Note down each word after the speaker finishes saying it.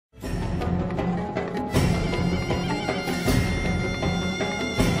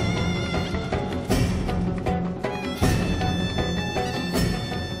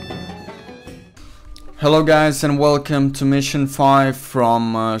Hello guys and welcome to mission 5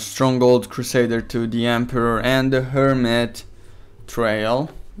 from Stronghold Crusader to the Emperor and the Hermit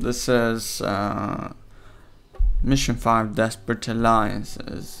trail. This is mission 5, Desperate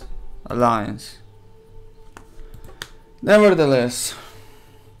Alliance. Nevertheless,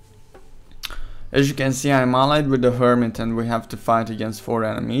 as you can see, I'm allied with the Hermit and we have to fight against 4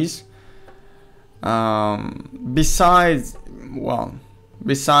 enemies.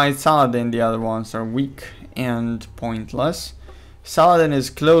 Besides Saladin, the other ones are weak and pointless. Saladin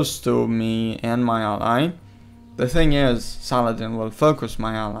is close to me and my ally. The thing is, Saladin will focus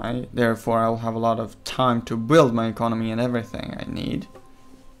my ally, therefore I'll have a lot of time to build my economy and everything I need.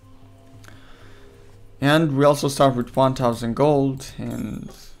 And we also start with 1000 gold, and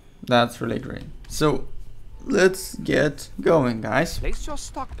that's really great. So let's get going, guys. Place your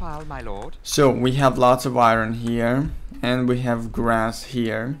stockpile, my lord. So we have lots of iron here, and we have grass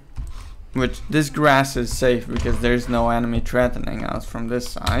here. Which this grass is safe because there's no enemy threatening us from this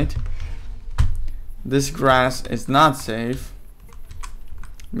side. This grass is not safe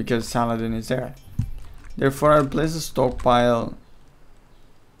because Saladin is there. Therefore, I'll place a stockpile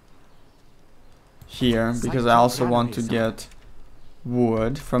here because I also want to get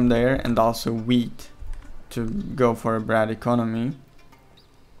wood from there and also wheat to go for a bread economy.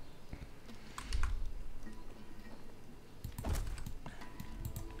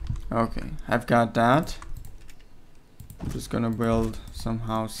 Okay, I've got that. I'm just gonna build some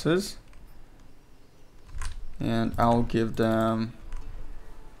houses and I'll give them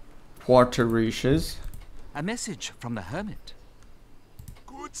quarter riches. A message from the Hermit.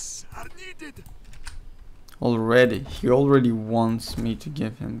 Goods are needed. Already, he already wants me to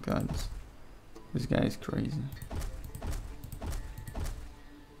give him goods. This guy is crazy.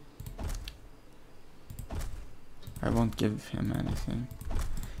 I won't give him anything.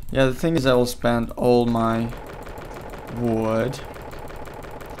 Yeah, the thing is I will spend all my wood.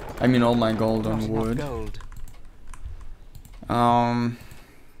 I mean all my gold on wood. Yeah,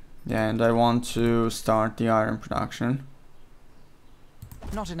 and I want to start the iron production.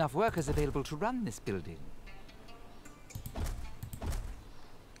 Not enough workers available to run this building.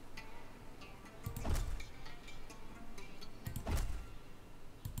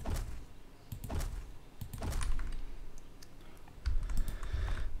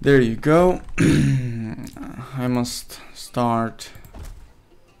 There you go. I must start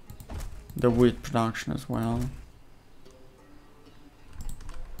the wheat production as well.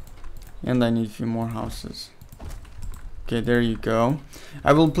 And I need a few more houses. Okay, there you go.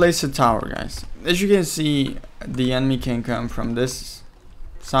 I will place a tower, guys. As you can see, the enemy can come from this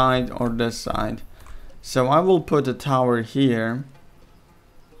side or this side. So I will put a tower here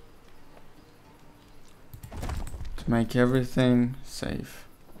to make everything safe.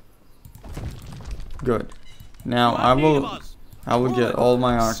 Good. Now I will get all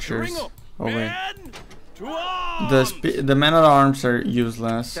my archers over. The men at arms are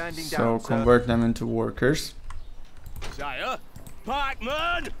useless, so convert them into workers. Sire,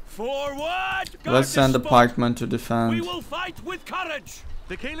 pikemen, forward! Let's send the pikemen to defend. We will fight with courage.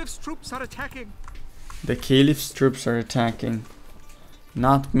 The Caliph's troops are attacking. The Caliph's troops are attacking.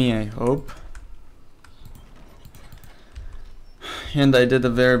 Not me, I hope. And I did a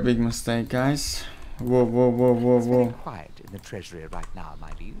very big mistake, guys. Whoa, whoa, whoa, whoa, whoa. It's very quiet in the treasury right now,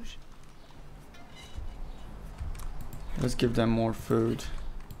 my liege. Let's give them more food.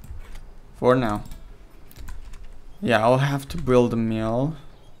 For now. Yeah, I'll have to build a mill.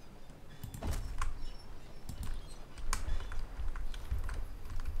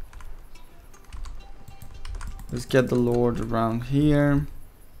 Let's get the lord around here.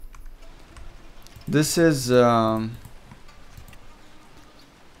 This is the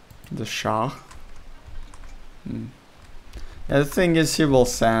Shah. Yeah, the thing is, he will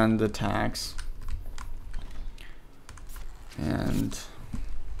send the tax, and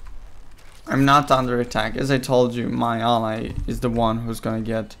I'm not under attack. As I told you, my ally is the one who's gonna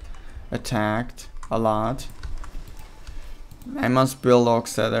get attacked a lot. I must build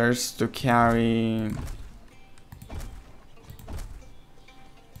ox setters to carry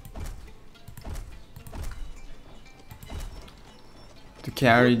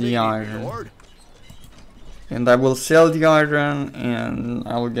the iron. And I will sell the iron and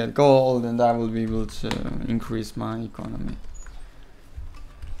I will get gold and I will be able to increase my economy.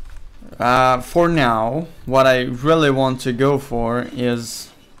 For now, what I really want to go for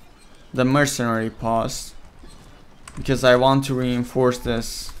is the mercenary post, because I want to reinforce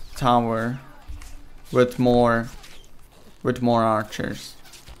this tower with more archers.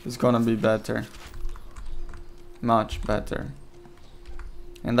 It's gonna be better, much better.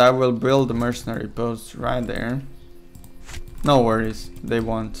 And I will build the mercenary post right there. No worries, they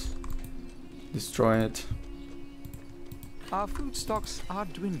won't destroy it. Our food stocks are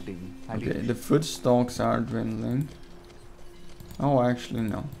dwindling. Okay, the food stocks are dwindling. Oh, actually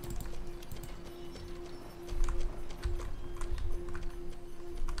no.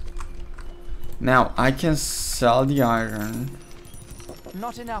 Now I can sell the iron.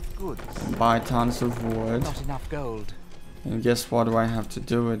 Not enough goods. Buy tons of wood. Not enough gold. And guess what do I have to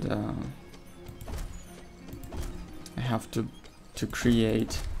do with I have to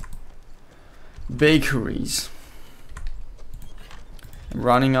create bakeries. I'm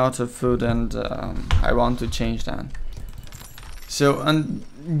running out of food and I want to change that. So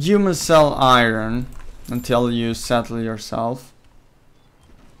you must sell iron until you settle yourself.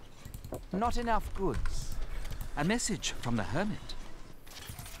 Not enough goods. A message from the Hermit.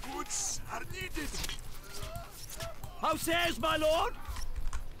 Goods are needed. How says my lord?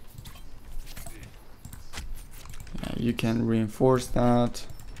 Yeah, you can reinforce that.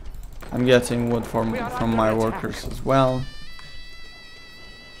 I'm getting wood from my workers as well.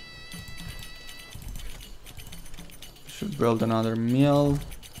 Should build another mill.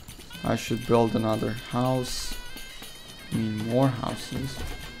 I should build another house. I mean more houses.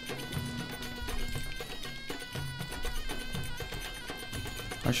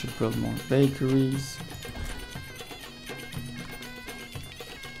 I should build more bakeries.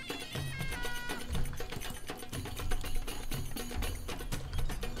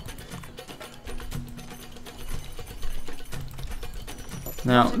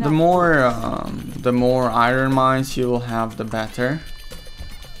 Now, the more iron mines you will have, the better.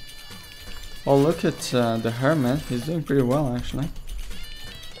 Oh, look at the Hermit. He's doing pretty well, actually.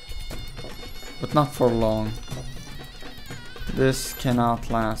 But not for long. This cannot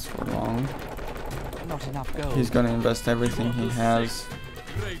last for long. Not enough gold. He's gonna invest everything he has.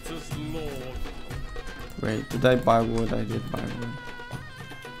 Wait, did I buy wood? I did buy wood.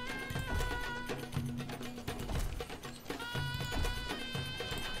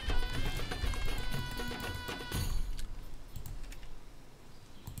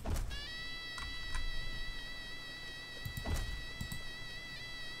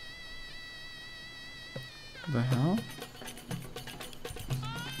 The hell?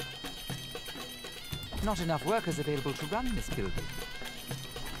 Not enough workers available to run this building.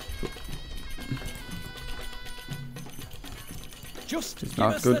 It's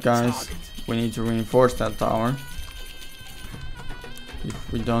not good, guys. We need to reinforce that tower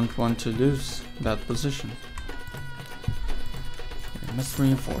if we don't want to lose that position. We must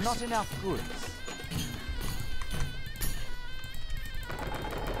reinforce. Not enough goods.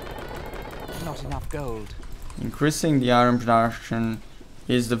 Not enough gold. Increasing the iron production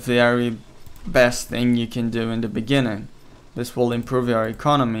is the very best thing you can do in the beginning. This will improve your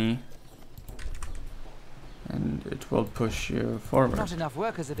economy and it will push you forward. Not enough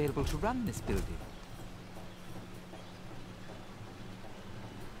workers available to run this building.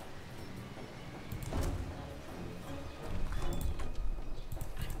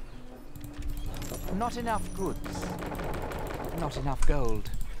 Not enough goods. Not enough gold.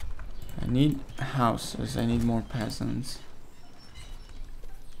 I need houses, I need more peasants.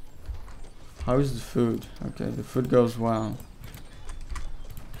 How is the food? Okay, the food goes well.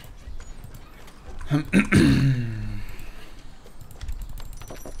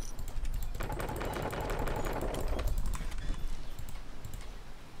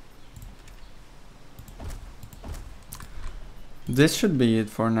 This should be it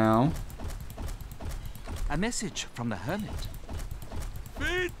for now. A message from the Hermit.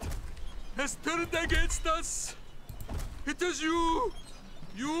 Fate has turned against us. It is you.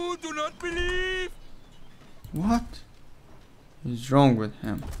 You do not believe. What is wrong with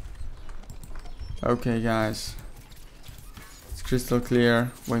him? Okay, guys. It's crystal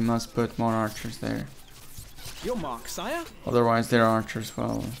clear. We must put more archers there. Your mark, sire. Otherwise their archers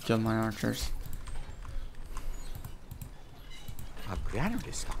will kill my archers. Our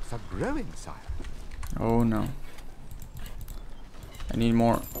granary stocks are growing, sire. Oh no. I need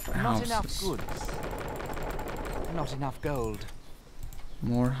more Not enough houses. goods. Not enough gold.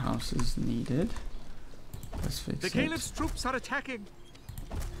 More houses needed. Let's fix The it. Caliph's troops are attacking.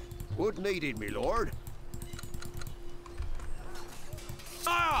 Wood needed, me lord.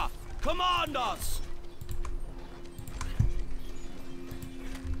 Sire, command us.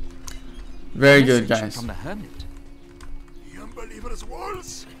 Very good, Message guys. from the Hermit. The unbelievers'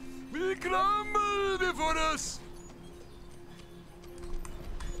 walls will crumble before us.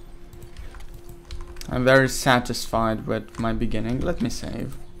 I'm very satisfied with my beginning. Let me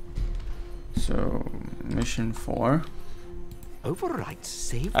save. So, mission 4. overwrite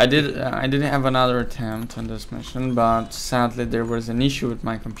save. I did have another attempt on this mission, but sadly there was an issue with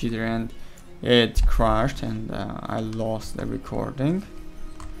my computer and it crashed, and I lost the recording.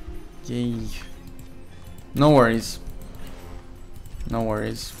 Yay. No worries. No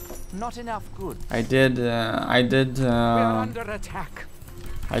worries. Not enough goods. I did We're under attack.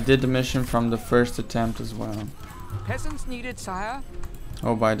 I did the mission from the first attempt as well. Peasants needed, sire.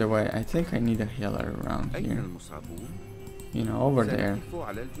 Oh, by the way, I think I need a healer around here. You know, over there.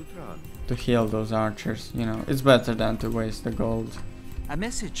 To heal those archers, you know. It's better than to waste the gold. A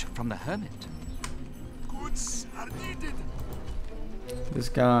message from the Hermit. Goods are needed. This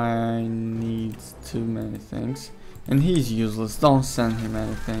guy needs too many things. And he's useless. Don't send him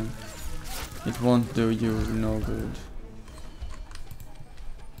anything. It won't do you no good.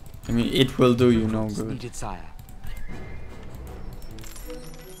 I mean, it will do you no good. Needed, sire.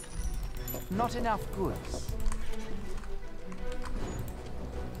 Not enough goods.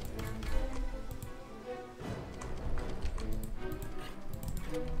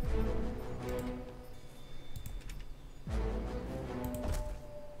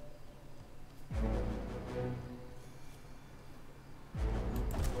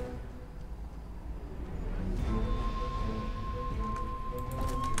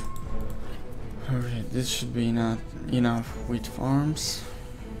 Okay, this should be not enough wheat farms.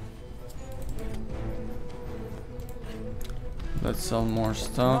 Let's sell more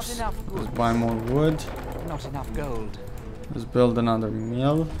stuff. Let's buy more wood. Not enough gold. Let's build another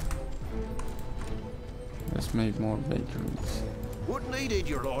mill. Let's make more bakeries. What needed,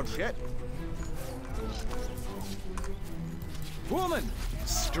 your lordship? Woman,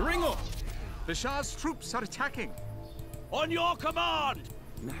 string up. The Shah's troops are attacking. On your command.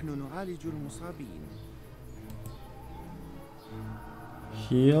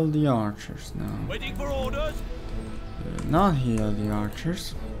 Heal the archers now. Waiting for orders. Not heal the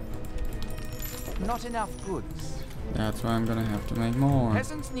archers. Not enough goods. That's why I'm gonna have to make more.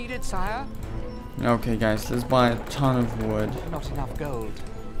 Peasants needed, sire. Okay guys, let's buy a ton of wood. Not enough gold.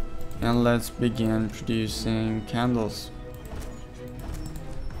 And let's begin producing candles.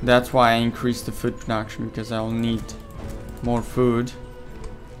 That's why I increased the food production, because I'll need more food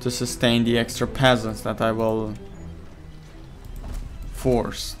to sustain the extra peasants that I will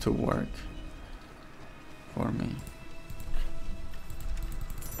force to work for me.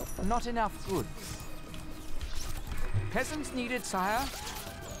 Not enough goods. Peasants needed, sire.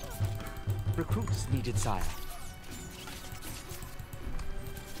 Recruits needed, sire.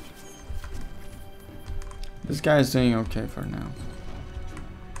 This guy is doing okay for now.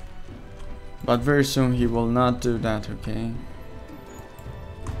 But very soon he will not do that, okay?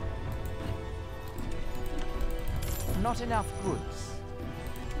 Not enough goods.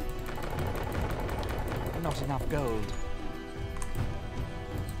 Not enough gold.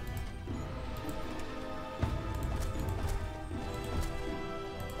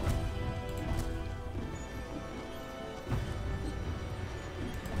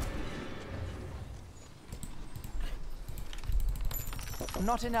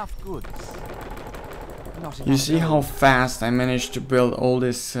 Not enough goods. Not enough. You see how fast I managed to build all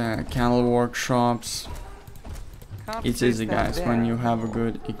these candle workshops? Can't It's place easy that guys there. when you have a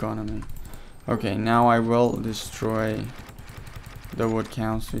good economy. Okay, now I will destroy the wood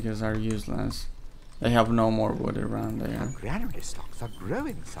counts because they're useless. They have no more wood around there. Granary stocks are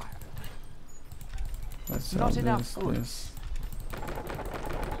growing, sire. Let's sell Not enough this, wood. this.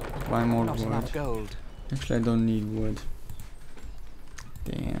 Buy more Not wood. enough gold. Actually, I don't need wood.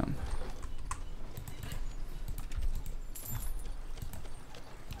 Damn.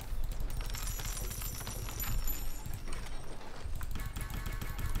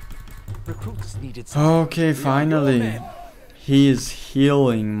 Recruits needed, sire. Okay, finally. He is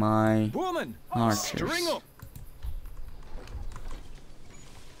healing my Woman, archers. string up.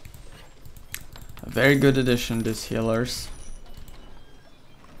 A very good addition, these healers.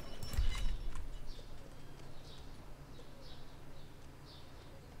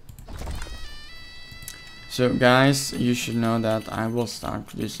 So guys, you should know that I will start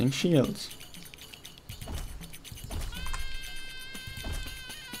producing shields.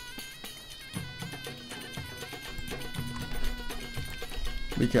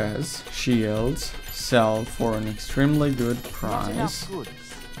 Because shields sell for an extremely good Not price. enough goods.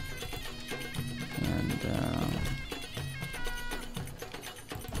 And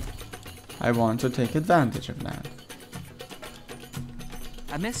I want to take advantage of that.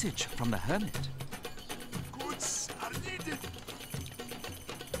 A message from the Hermit. Goods are needed.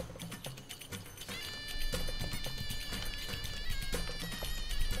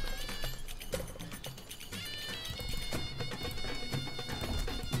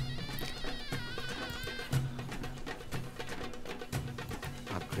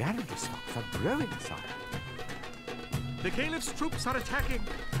 granary stocks are growing, sire. The Caliph's troops are attacking.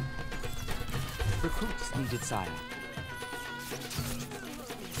 Recruits needed, sire.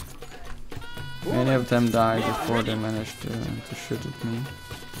 Many of them died before they managed to shoot at me.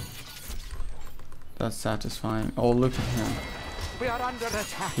 That's satisfying. Oh, look at him. We are under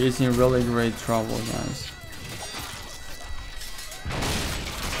attack. He's in really great trouble, guys.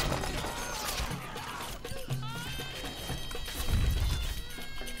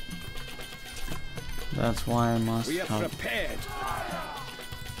 That's why I must We are help. prepared.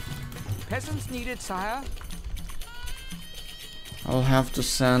 Peasants needed, sire. I'll have to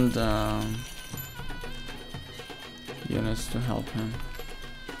send units to help him.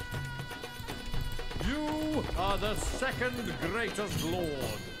 You are the second greatest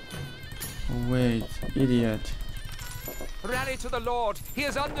lord. Oh, wait, idiot. Rally to the Lord. He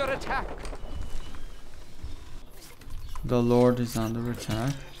is under attack. The Lord is under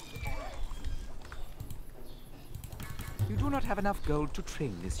attack. You do not have enough gold to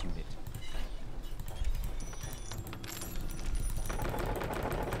train this unit.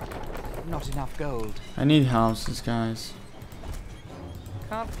 Not enough gold. I need houses, guys.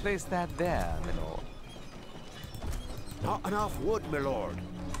 Can't place that there, my lord. Not enough wood, my lord.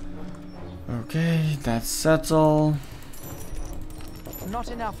 Okay, that's settled. Not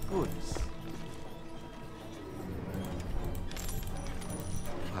enough goods.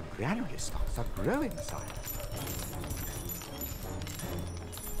 Our granary stocks are growing, sire.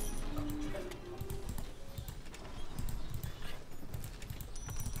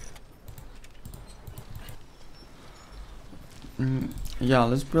 Yeah,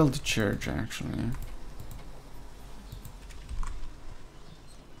 let's build a church actually.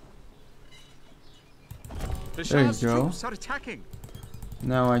 The There you Shah's go. troops are attacking.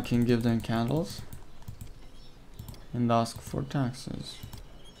 Now I can give them candles and ask for taxes.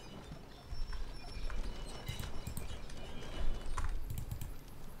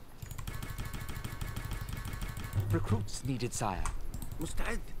 Recruits needed, sire.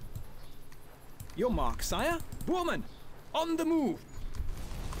 Mustad. Your mark, sire. Woman, on the move.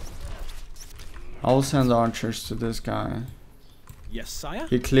 I'll send archers to this guy. Yes, sire.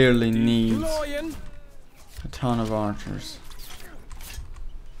 He clearly needs Lion. a ton of archers.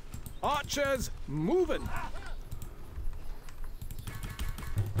 Archers, moving.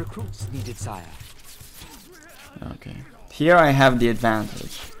 Recruits needed, sire. Okay. Here I have the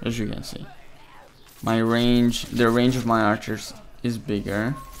advantage, as you can see. My range, the range of my archers is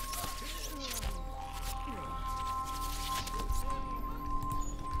bigger.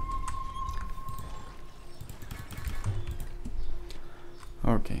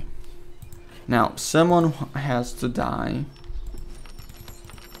 Okay. Now, someone has to die.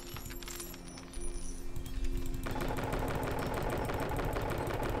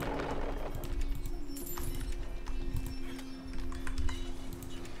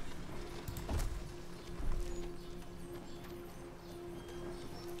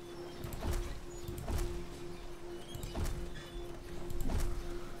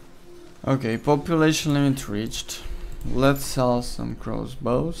 Okay, population limit reached. Let's sell some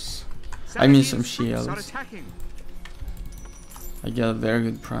crossbows. I mean some Saladin's troops are shields. attacking. I get a very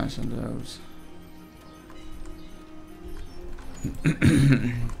good price on those.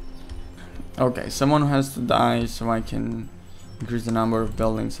 Okay, someone has to die so I can increase the number of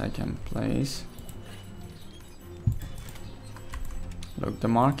buildings I can place. Look, the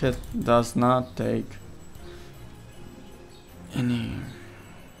market does not take any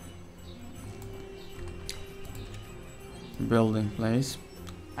building place.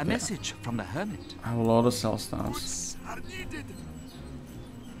 A message from the Hermit. I will auto sell stuffs. Goods are needed.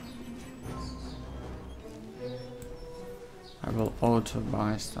 I will auto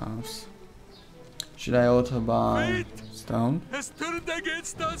buy stuffs. Should I auto buy stone? Has turned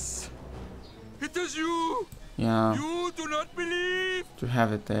against us. It is you. Yeah, You do not believe. to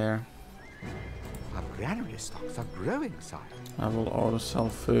have it there. Our granary stocks are growing, sire. I will auto sell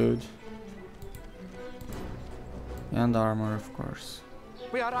food. And armor, of course.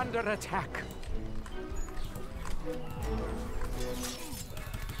 We are under attack.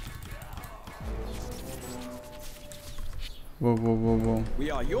 Whoa, whoa, whoa, whoa.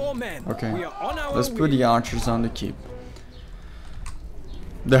 We are your men. Okay. We are on our Let's way. put the archers on the keep.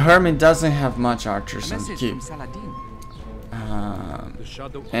 The Hermit doesn't have much A archers on the message keep. from Saladin. The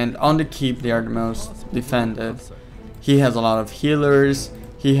shadow And on the keep they are the most defended. He has a lot of healers.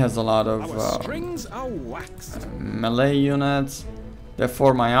 He has a lot of Our strings are waxed. melee units.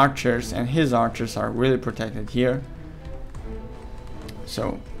 Therefore my archers and his archers are really protected here.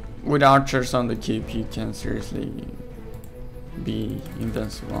 So with archers on the keep he can seriously be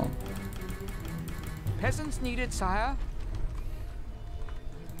invincible. Peasants needed, sire.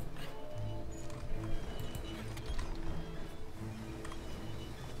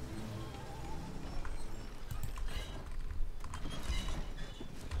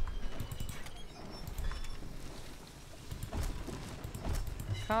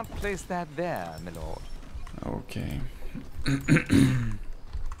 Can't place that there, my lord. Okay.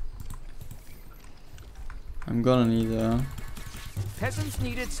 I'm gonna need Peasants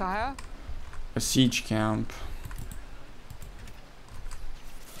needed, sire. a siege camp.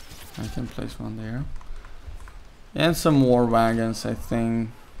 I can place one there. And some war wagons, I think.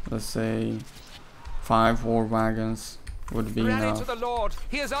 Let's say 5 war wagons would be Rally enough. to the lord.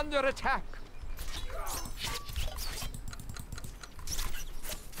 He is under attack.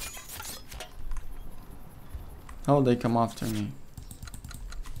 How will they come after me?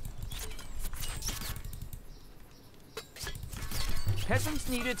 Peasants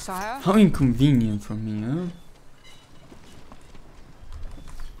needed, sire. How inconvenient for me, huh?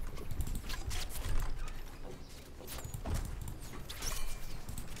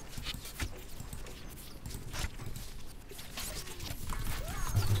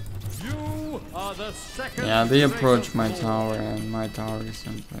 You are the second. Yeah, they approach greatest my lord. tower and my tower is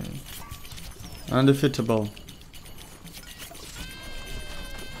simply undefeatable.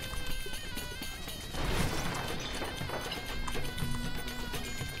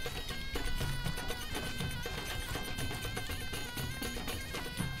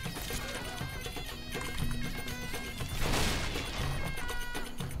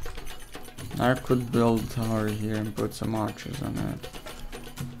 I could build a tower here and put some archers on it.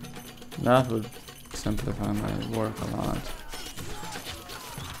 That would simplify my work a lot.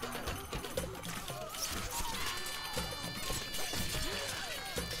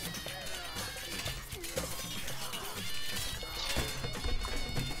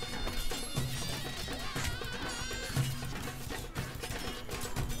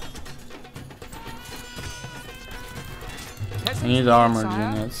 I need armored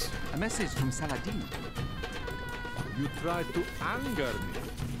units. A message from Saladin. You try to anger me.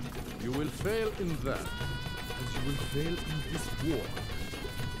 You will fail in that, as you will fail in this war.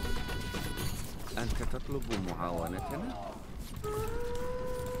 أنت تطلب معاونتنا؟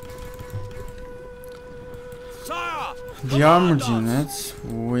 Sire! The armored units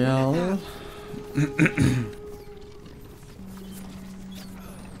will...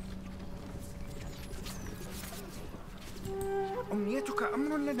 أمنيتك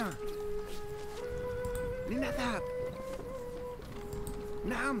أمر لنا. لنذهب.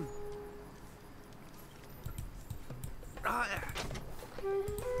 نعم. رائع.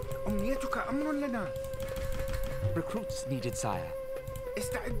 أمنيتك أمر لنا. Recruits needed, sire.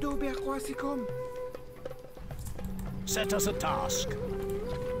 استعدوا بأقواسكم. Set us a task.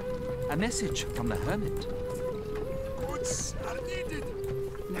 A message from the Hermit. Goods are needed.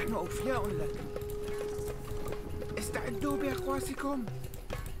 نحن أوفياء لك. استعدوا بأقواسكم.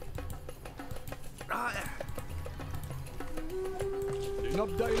 رائع.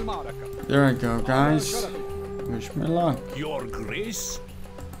 لنبدأ المعركة. There I go, guys. Wish me luck. Your Grace,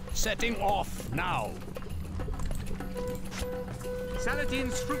 setting off now.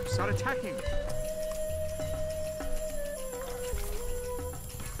 Saladin's troops are attacking.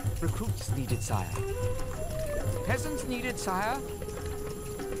 Recruits needed, sire. Peasants needed, sire.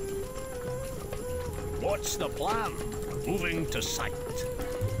 What's the plan? Moving to site.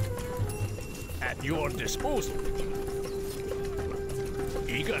 At your disposal.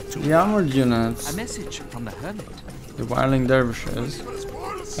 Eager to The armored units, A message from the Hermit. the Wailing Dervishes,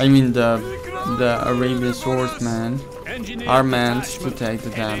 I mean the Arabian swordsmen, engineer are meant to detachment take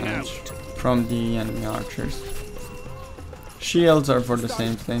the heading damage out. from the enemy archers. Shields are for the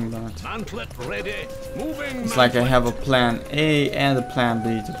same thing, but Mantlet ready. Moving. it's like I have a plan A and a plan B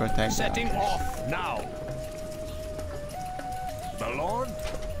to protect the Setting archers. off now. The Lord?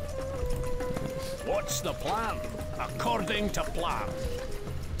 What's the plan? According to plan.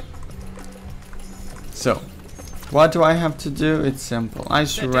 So, what do I have to do? It's simple. I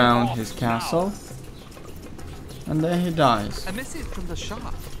surround off his now. castle, and then he dies. A message from the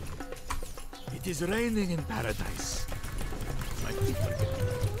Shah. It is raining in paradise.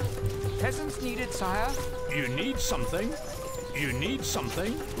 Peasants needed, sire. You need something? You need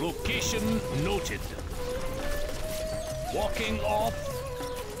something? Location noted. Walking off.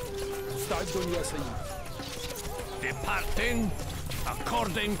 Departing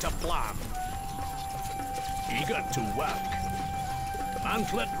according to plan. Eager to work.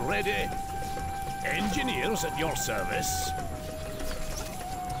 Mantlet ready. Engineers at your service.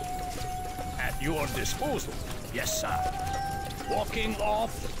 At your disposal. Yes, sir. Walking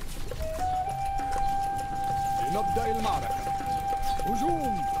off. لنبدأ المعركة.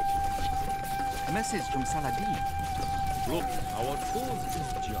 هجوم. A message from Saladin. Look, our cause is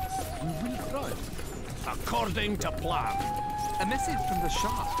just. We will try. According to plan. A message from the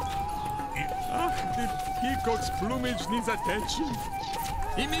Shah. Ah, the peacock's plumage needs attention.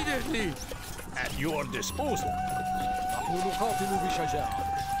 Immediately. At your disposal. نحن نقاتل بشجاعة.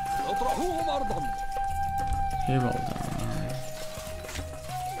 اطرحوهم أرضا. He will die.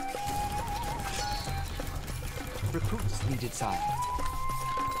 Recruits needed, sire.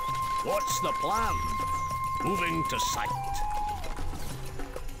 What's the plan? Moving to sight.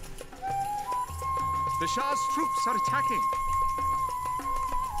 The Shah's troops are attacking.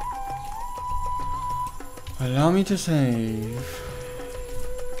 Allow me to save.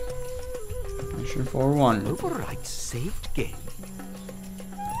 Mission 4-1. Overwrite saved game.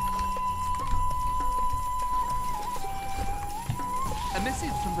 A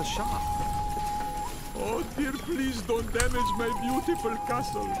message from the Shah. Oh dear, please don't damage my beautiful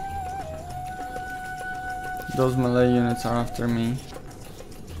castle. Those melee units are after me.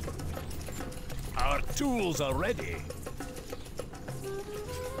 Our tools are ready.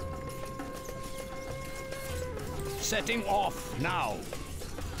 Setting off now.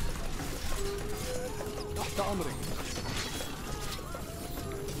 تحت أمرك.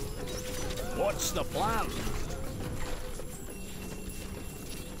 What's the plan?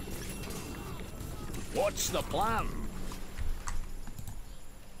 What's the plan?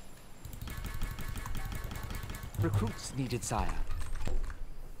 Recruits needed, sire.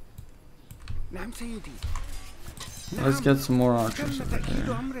 نعم سيدي. Let's get some more archers over تأكيد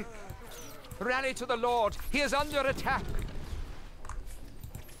here. أمرك. Rally to the Lord. He is under attack.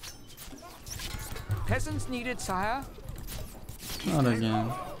 Peasants needed, sire. Not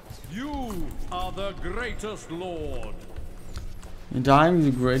again. You are the greatest lord. And I'm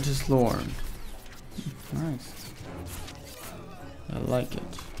the greatest lord. Nice. I like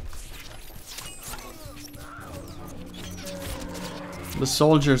it. The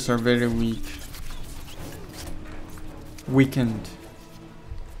soldiers are very weak. Weakened.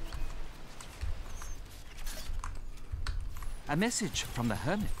 A message from the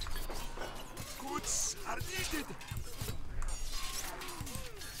Hermit. Goods are needed.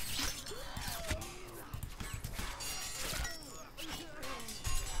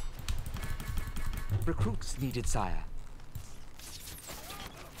 Recruits needed, sire.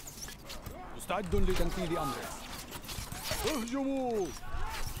 مستعد لتنفيذ أمرك. اهجموا.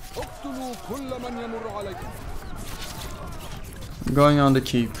 اقتلوا كل من يمر عليكم. I'm going on the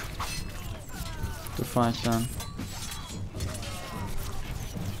keep to fight them.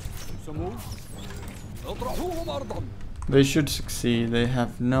 سمو. اطرحوهم أرضا. They should succeed. They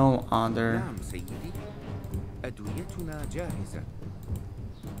have no other نعم سيدي. أدويتنا جاهزة.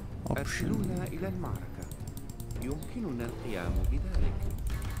 option. أرسلونا إلى المعركة. يمكننا القيام بذلك.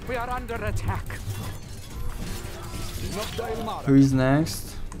 We are under attack. نبدأ المعركة. Who is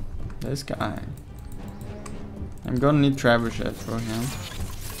next? This guy. I'm gonna need trebuchet for him.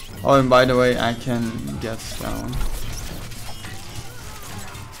 Oh, and by the way, I can get stone.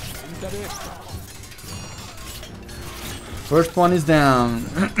 انتبه. First one is down.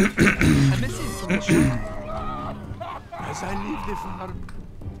 A message from the Shah. As I leave the farm,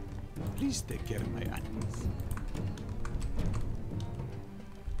 please take care of my animals.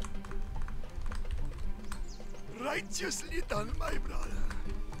 Righteously done, my brother.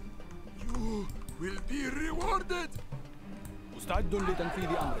 You will be rewarded. مستعد لتنفيذ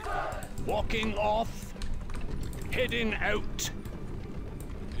أمرك. Walking off. Heading out.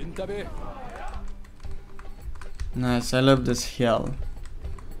 انتبه. Nice, I love this hill.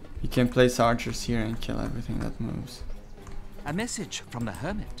 You can place archers here and kill everything that moves. A message from the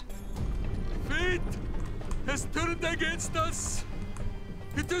Hermit. Fate has turned against us.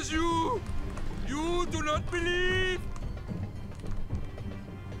 It is you. You do not believe.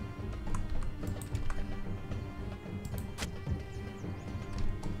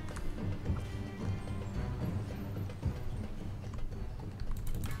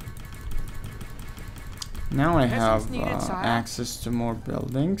 Now I Peasants have needed, sire. access to more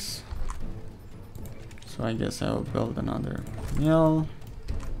buildings. So I guess I will build another mill.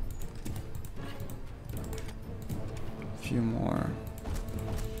 A few more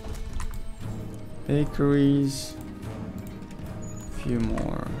bakeries. A few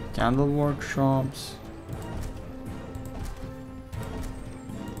more candle workshops.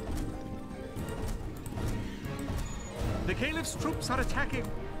 The Caliph's troops are attacking.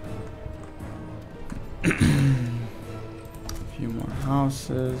 A few more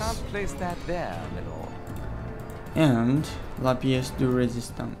houses. Can't place that there, my lord. And La pièce de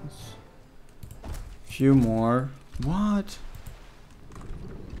résistance. Few more. What?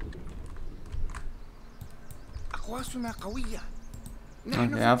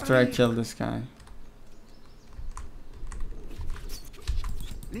 Okay, after I kill this guy.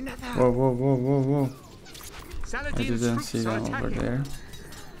 Whoa, whoa, whoa, whoa, whoa. I didn't see them over there.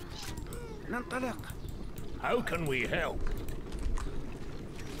 How can we help?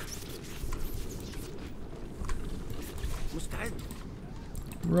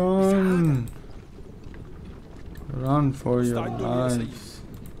 Run! Run for your lives.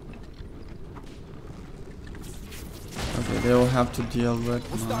 Okay, they will have to deal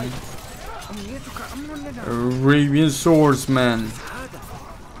with my Arabian swordsman.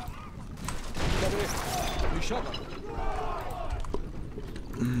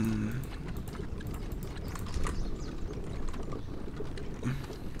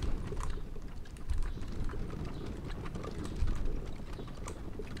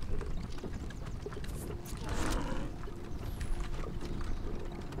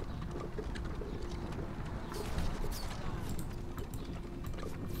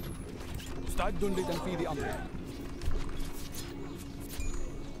 مستعد لتنفيذ أمري.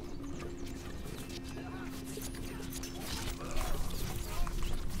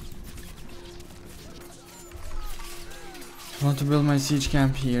 I want to build my siege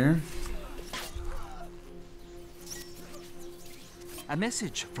camp here. A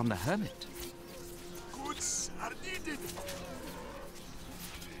message from the Hermit. Goods are needed.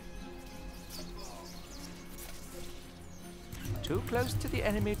 Too close to the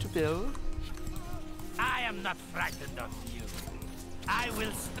enemy to build? I am not frightened of you. I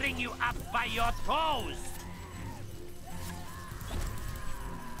will string you up by your toes.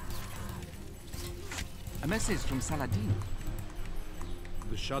 A message from SALADIN.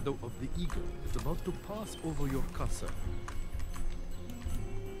 The shadow of the eagle is about to pass over your castle.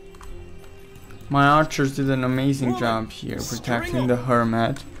 My archers did an amazing job here protecting the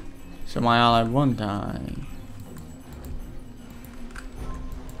Hermit, so my ally won't die.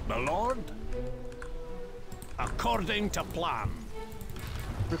 My lord? According to plan.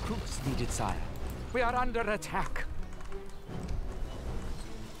 Recruits needed, sire. We are under attack.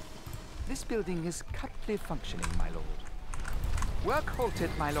 This building is currently functioning, my lord. Work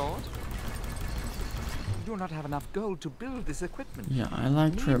halted, my lord. We do not have enough gold to build this equipment. Yeah, I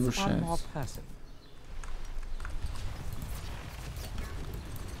like Needs one more trebuchets. person.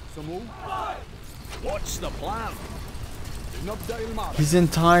 What's the plan? His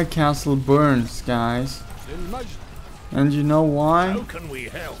entire castle burns, guys. And you know why? How can we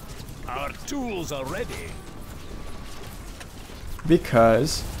help? Our tools are ready.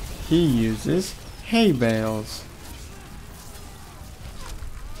 Because he uses hay bales.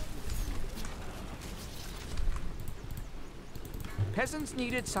 Peasants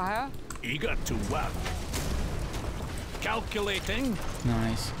needed, sire. Eager to work. Calculating.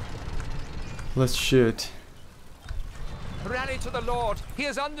 Nice. Let's shoot. Rally to the Lord. He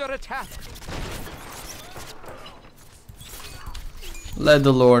is under attack. Let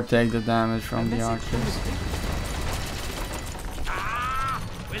the Lord take the damage from the archers. Ah!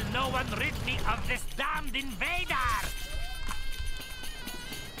 Will no one rid me of this damned invader?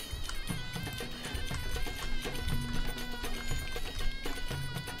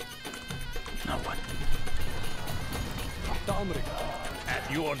 No one.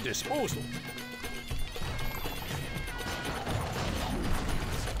 At your disposal.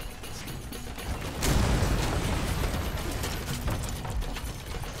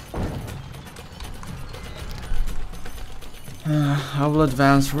 I will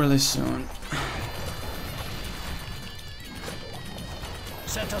advance really soon.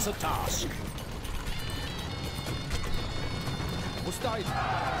 Set us a task. مستعد.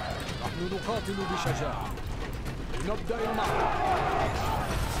 نحن نقاتل بشجاعة. لنبدأ المعركة.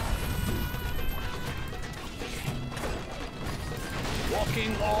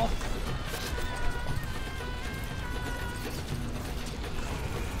 Walking off.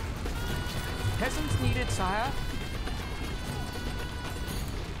 Peasants needed, sire.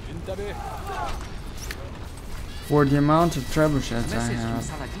 انتبه. For the amount of trebuchets I Message from have,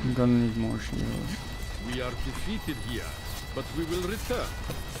 Saladin. I'm gonna need more shields. We are defeated here, but we will return,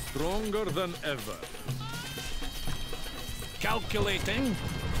 stronger than ever. Calculating.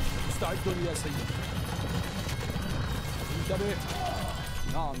 مستعد يا سيدي. انتبه.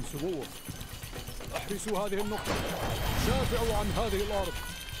 نعم سمو. احرسوا هذه النقطة. دافعوا عن هذه الأرض.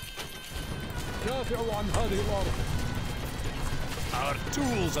 دافعوا عن هذه الأرض. Our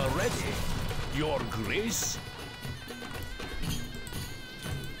tools are ready. Your grace.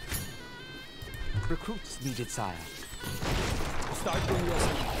 Recruits needed, sire.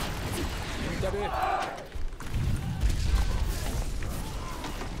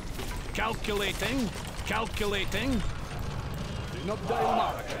 Calculating. Calculating.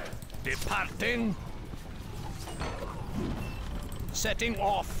 Departing. Setting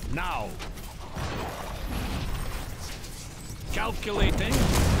off now. Calculating.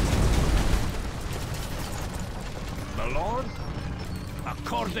 My lord,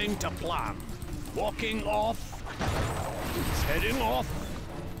 according to plan. Walking off. Heading off.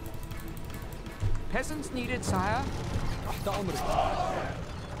 Peasants needed, sire.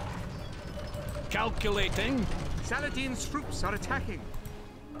 Calculating. Saladin's troops are attacking.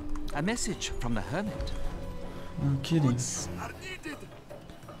 A message from the Hermit. No kidding. Goods are needed.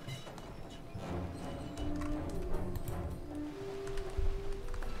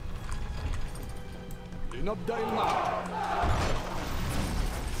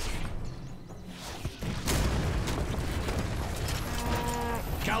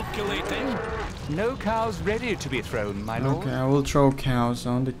 Calculating. No cows ready to be thrown, my lord. Okay, I will throw cows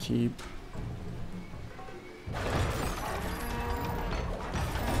on the keep.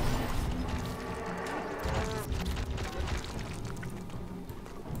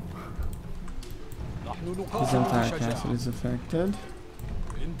 His entire castle is affected.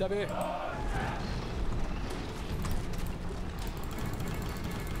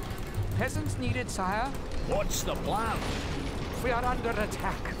 Peasants needed, sire. What's the plan? We are under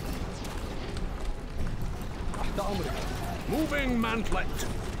attack. Moving mantlet.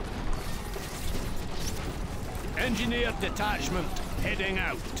 Engineer detachment heading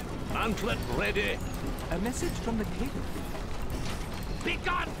out. Mantlet ready. A message from the king.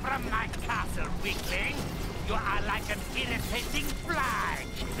 Begone from my castle, weakling! You are like an irritating fly!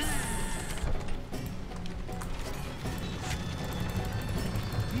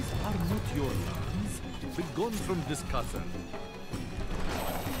 These are not your lands. Begone from this castle.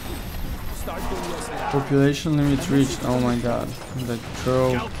 Population limit reached. Oh my god. The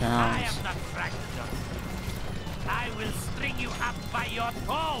throw I cows. am not frightened of you. I will string you up by your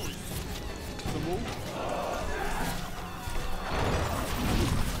toes!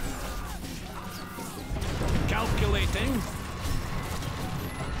 Calculating.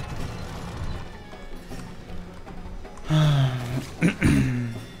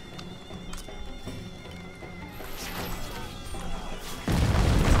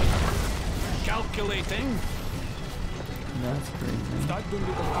 Calculating. That's crazy.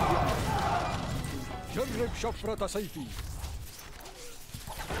 جرب شفرة سيفي.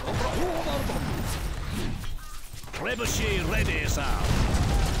 Trebuchet ready, sir.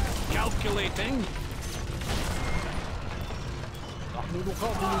 Calculating. نحن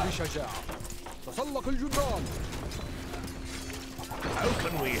نقاتل بشجاعة. تسلق الجدران. How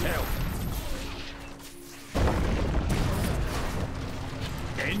can we help?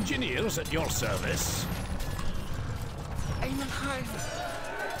 Engineers at your service.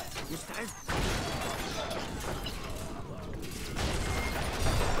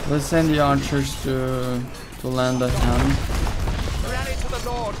 Let's send the archers to land at him. Rally to the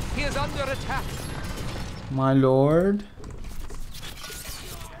Lord. He is under attack. My lord.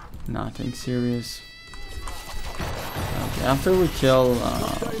 Nothing serious. Okay, after we kill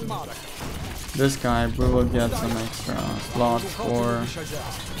this guy, we will get some extra slots for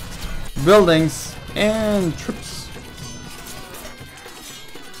buildings and troops.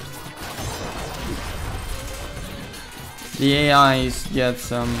 The AIs get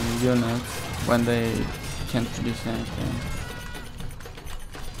some units when they can't produce anything.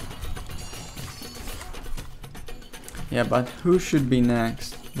 Yeah, but who should be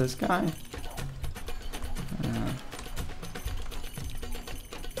next? This guy?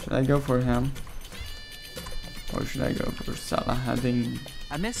 Should I go for him? Or should I go for Saladin?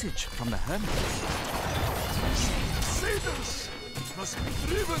 A message from the Hermit. Crusaders must be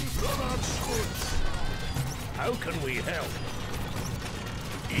driven from our shores. How can we help?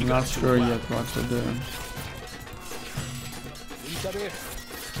 I'm not sure yet what to do.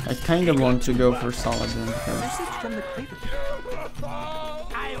 I kind of want to go for Saladin first. Message from the king.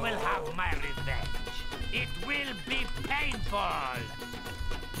 I will have my revenge. It will be painful!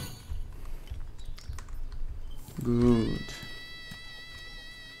 Good.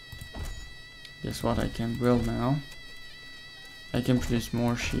 Guess what I can build now? I can produce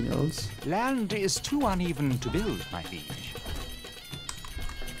more shields. Land is too uneven to build, my liege.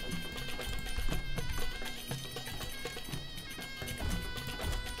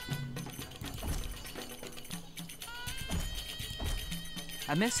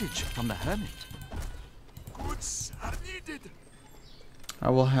 A message from the Hermit. Goods are needed. I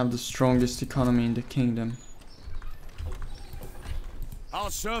will have the strongest economy in the kingdom. I'll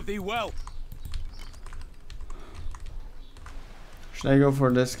serve thee well. Should I go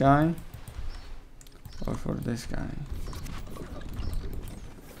for this guy? Or for this guy?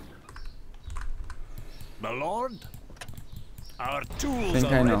 My lord, our tools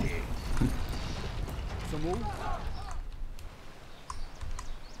Think are I know. ready. سمو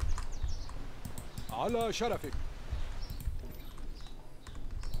على شرفك.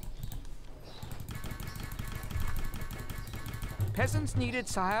 Peasants needed,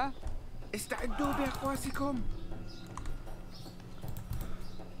 sire. استعدوا بأقواسكم.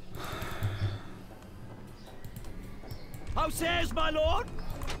 How says my lord?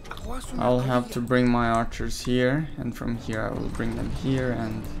 أقواسنا I'll have قوية. to bring my archers here, and from here I will bring them here,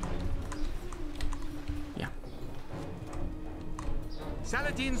 and yeah.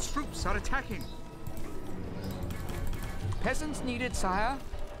 Saladin's troops are attacking. Peasants needed, sire.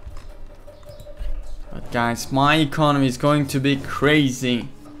 But guys, my economy is going to be crazy.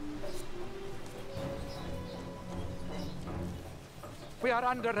 We are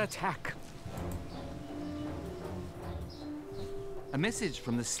under attack. A message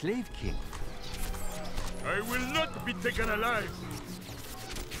from the Slave King. I will not be taken alive.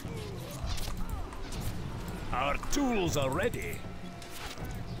 Our tools are ready.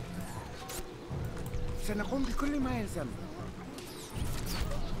 سنقوم بكل ما يلزم.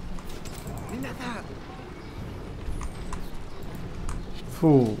 لنذهب.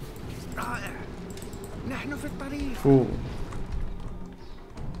 Fool, رائع. نحن في الطريق. fool,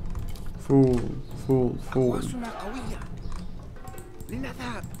 fool, fool, fool. أقواسنا قوية.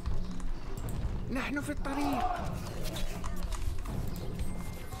 لنذهب. نحن في الطريق.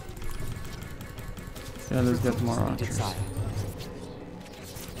 Yeah, let's get more Needed, archers. sire.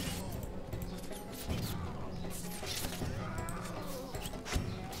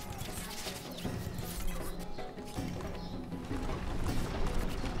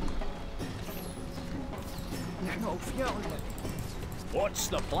 نحن أوفياء لك. What's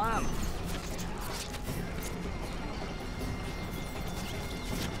the plan?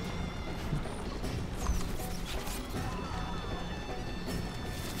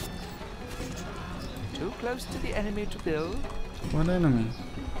 Too close to the enemy to build. What enemy?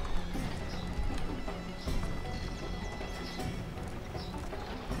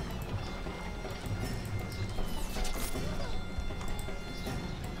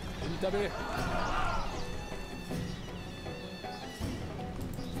 انتبه.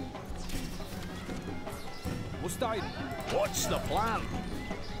 مستعد. What's the plan?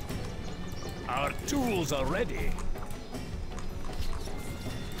 Our tools are ready.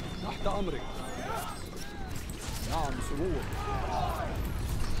 تحت أمرك. نعم سمو.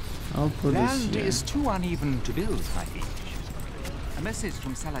 I'll put this Land here, is too uneven to build, my liege. A message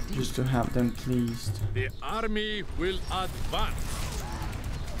from Saladin. just to have them pleased. The army will advance.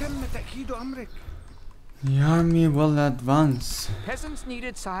 تم تأكيد أمرك. The army will advance. Peasants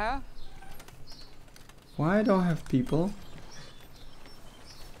needed, sire. Why don't I have people?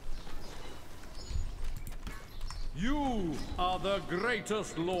 You are the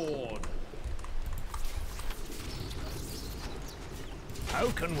greatest lord. How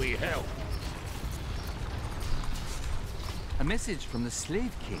can we help? A message from the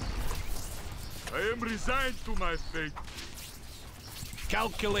Slave King. I am resigned to my fate.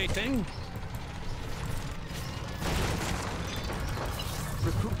 Calculating.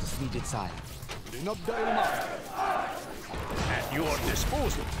 Recruits needed, sire. لنبدأ المعركة. At your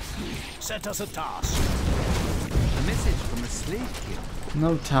disposal. Set us a task. A message from the Slave King.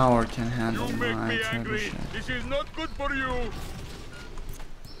 No tower can handle You make my me angry. trebuchet. This is not good for you.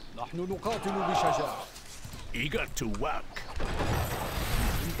 نحن نقاتل بشجاعة. Eager to work.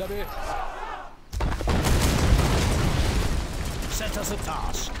 انتبه. Set us a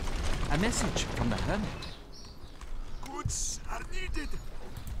task. A message from the Hermit. Goods are needed.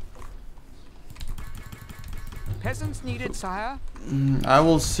 Peasants needed, sire. I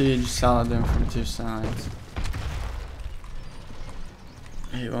will siege Saladin from two sides.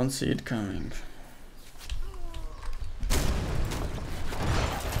 He won't see it coming.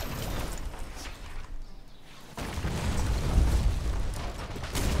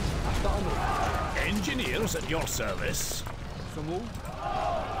 تحت أمرك. Engineers at your service. سمو.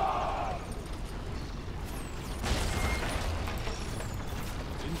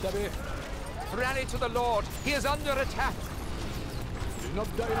 انتبه. Rally to the Lord. He is under attack.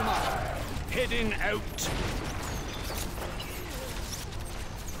 لنبدأ المعركة. Heading out.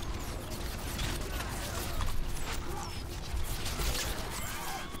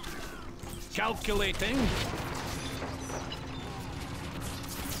 Calculating.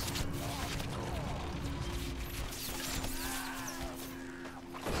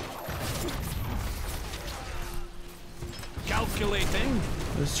 Calculating.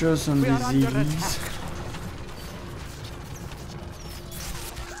 Let's throw some disease.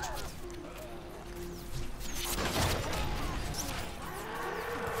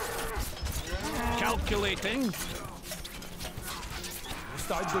 Calculating.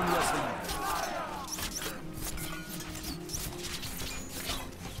 Start doing your thing.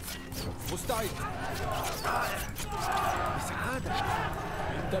 مستعد.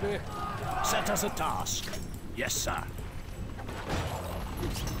 انتبه. Set us a task. Yes, sir.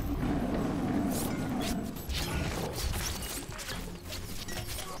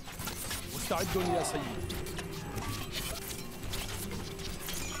 مستعد يا سيد.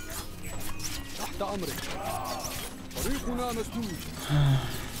 تحت أمرك. طريقنا مسدود.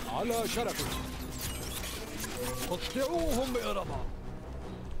 على شرفك. قطعوهم بإربع.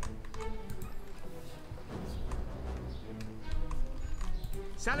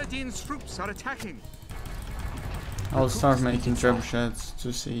 Saladin's troops are attacking. I'll start making trebuchets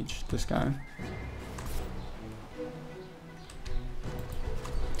to siege this guy.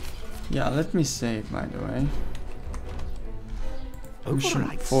 Yeah, let me save, by the way.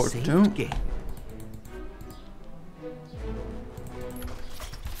 Ocean Fort 2.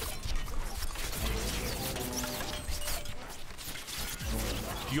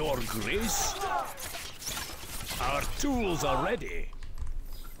 Your Grace, our tools are ready.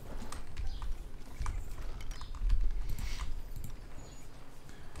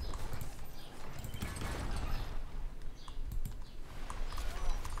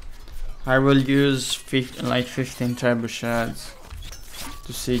 I will use like 15 trebuchets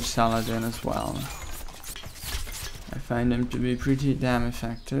to siege Saladin as well. I find them to be pretty damn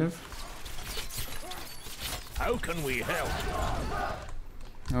effective. How can we help?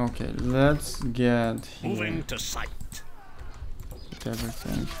 Okay, let's get here. Moving to sight. Get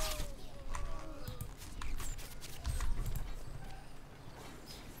everything.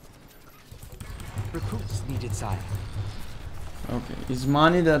 Recruits needed, sire. Okay, it's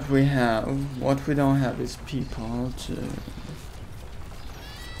money that we have. What we don't have is people to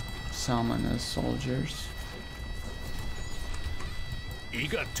summon as soldiers.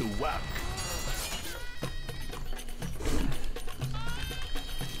 Eager to work.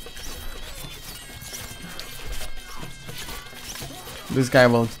 This guy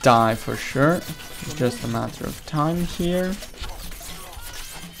will die for sure. It's just a matter of time here.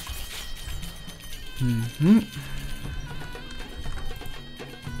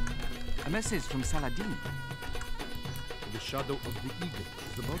 A message from Saladin. The shadow of the eagle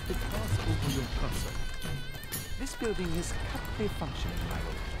is about to pass over your castle. This building is capably functioning, my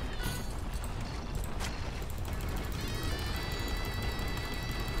lord.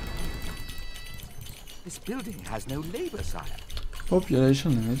 This building has no labor, sire.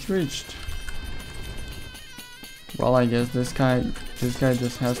 Population limit reached. Well, I guess this guy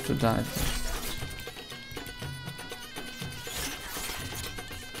just has to die first.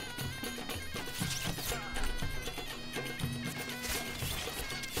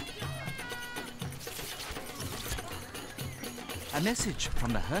 A message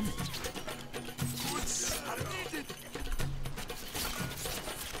from the Hermit.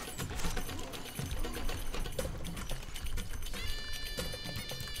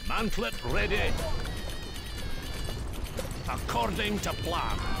 Mantlet ready. According to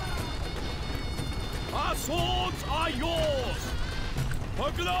plan. Our swords are yours.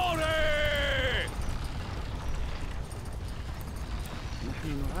 For glory! نحن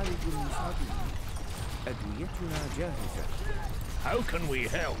نعالج المصابين. أدويتنا جاهزة. How can we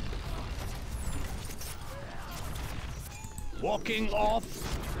help? Walking off.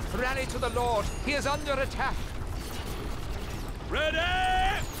 Rally to the Lord. He is under attack. Ready!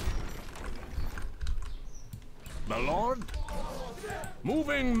 The Lord.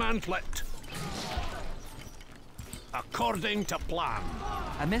 Moving mantlet. According to plan.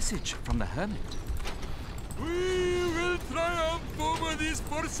 A message from the Hermit. We will triumph over these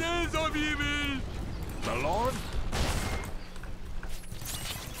forces of evil. The Lord.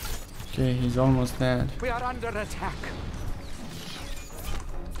 Okay, he's almost dead. We are under attack.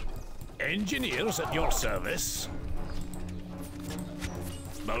 Engineers at your service.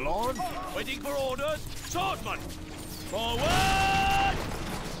 The Lord. Waiting for orders. Swordman. Forward!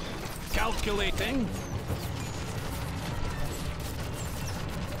 Calculating.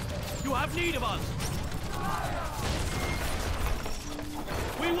 You have need of us.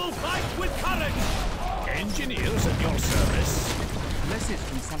 We will fight with courage. Engineers at your service. A message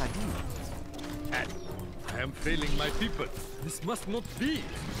from Saladin. I am failing my people. This must not be.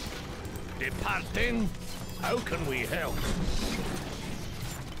 Departing. How can we help?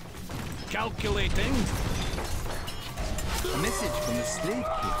 Calculating. A message from the slave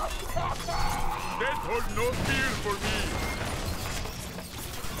king. That hold no fear for me.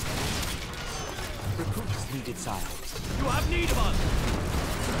 Recruits needed, sire. You have need of us!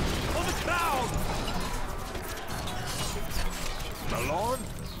 For the crown! My lord?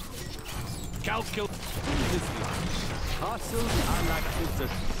 Calculate. This land, castles are like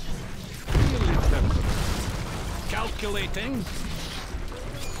deserts. Really temperate. Calculating.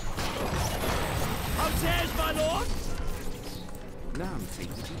 How says my lord? نعم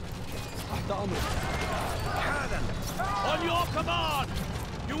سيدي. تحت أمرك. On your command!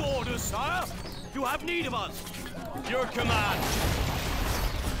 You orders, sire! You have need of us! Your command!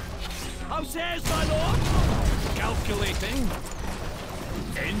 How says my lord? Calculating.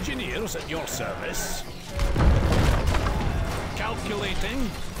 Engineers at your service. Calculating.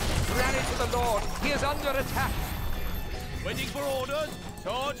 Rally to the Lord. He is under attack. Waiting for orders!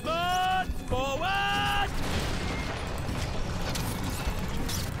 Swordsman! Forward!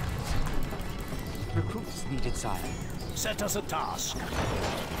 Recruits needed, sire. Set us a task.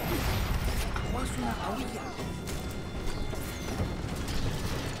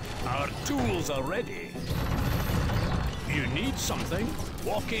 Our tools are ready. You need something?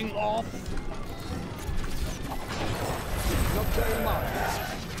 Walking off.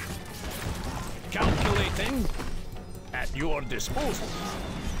 Calculating. At your disposal.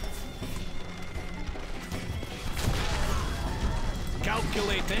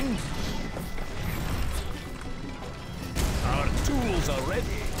 Calculating. Our tools are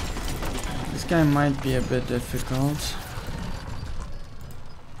ready. This guy might be a bit difficult.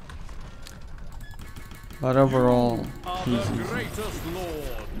 But overall, he's The easy. greatest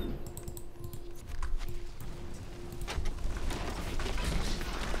lord.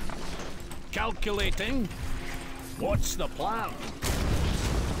 Calculating. What's the plan?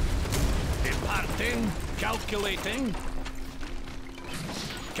 Departing. Calculating.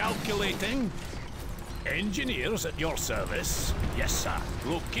 Calculating. Engineers at your service. Yes, sir.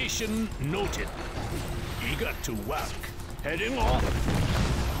 Location noted. Eager to work. Heading off.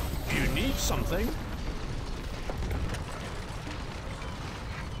 You need something?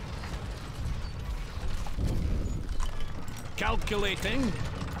 Calculating.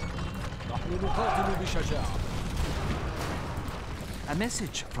 نحن نقاتل بشجاعة. A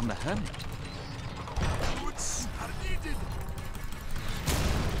message from the Hermit. Goods are needed.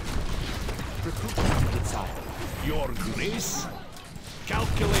 Recruits needed, sire. Your Grace.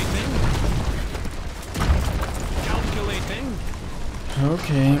 Calculating. Calculating.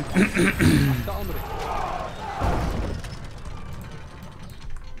 Okay. تحت أمرك.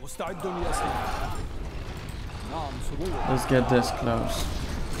 مستعد يا سيدي. نعم سرور. Let's get this close.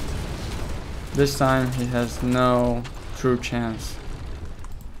 This time he has no true chance.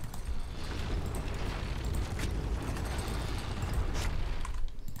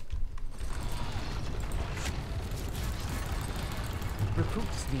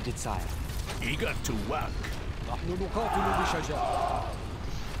 Recruits needed, sire. Eager to work. نحن نقاتل بشجاعة.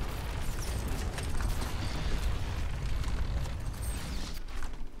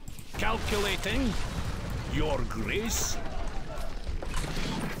 Calculating. Your Grace.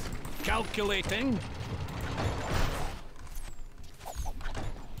 Calculating.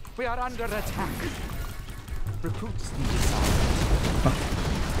 We are under attack. Recruits needed, sire.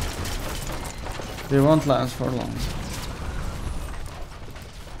 They won't last for long.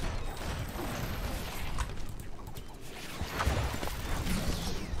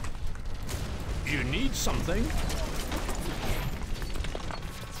 You need something?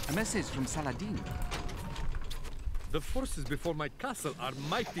 A message from Saladin. The forces before my castle are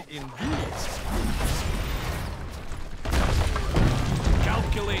mighty indeed.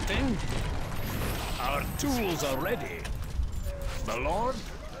 Calculating. Our tools are ready. My lord.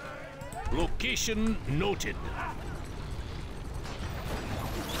 Location noted.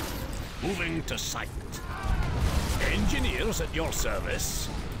 Moving to site. Engineers at your service.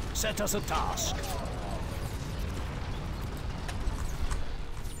 Set us a task.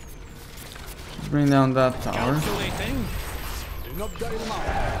 Bring down that tower. Calculating. لنبدأ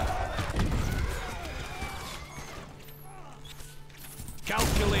المعركة.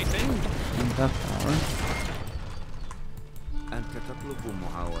 Calculating. And that tower. أنت تطلب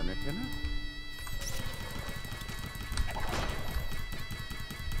معاونتنا؟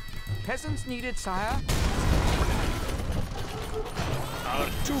 Peasants needed, sire. Our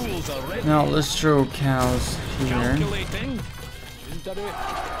tools are ready. Now let's throw cows here. Calculating. انتبه.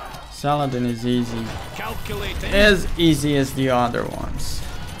 Saladin is easy. Calculating. As easy as the other ones.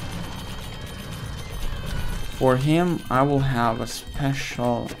 For him, I will have a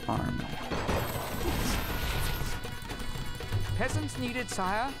special army. Peasants needed,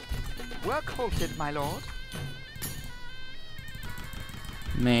 sire. Work halted, my lord.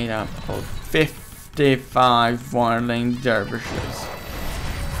 Made up of 55 warling dervishes.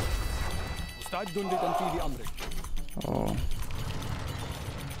 Oh.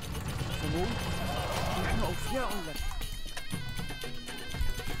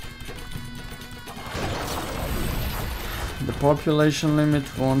 The population limit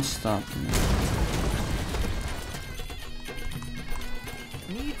won't stop me.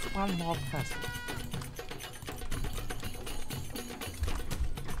 Needs one more person.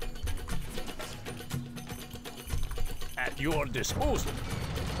 At your disposal.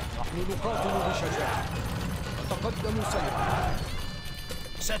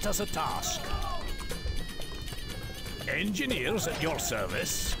 Set us a task. Engineers at your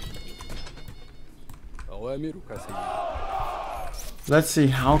service. Let's see,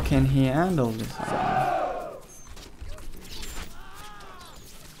 how can he handle this?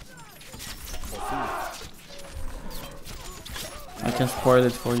 I can spoil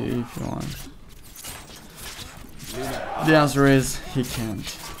it for you if you want. The answer is he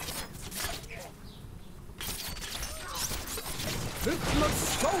can't.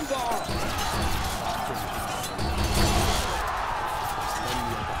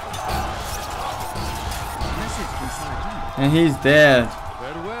 And he's dead.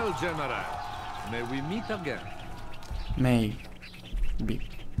 Farewell, General. May we meet again. Maybe.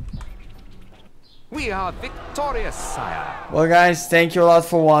 We are victorious, sire. Well guys, thank you a lot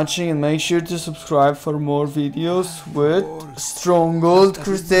for watching, and make sure to subscribe for more videos with Stronghold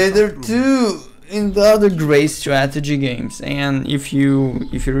Crusader 2 and the other great strategy games. And if you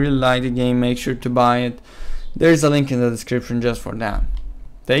really like the game, make sure to buy it. There's a link in the description just for that.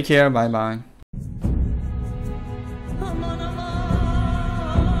 Take care, bye bye.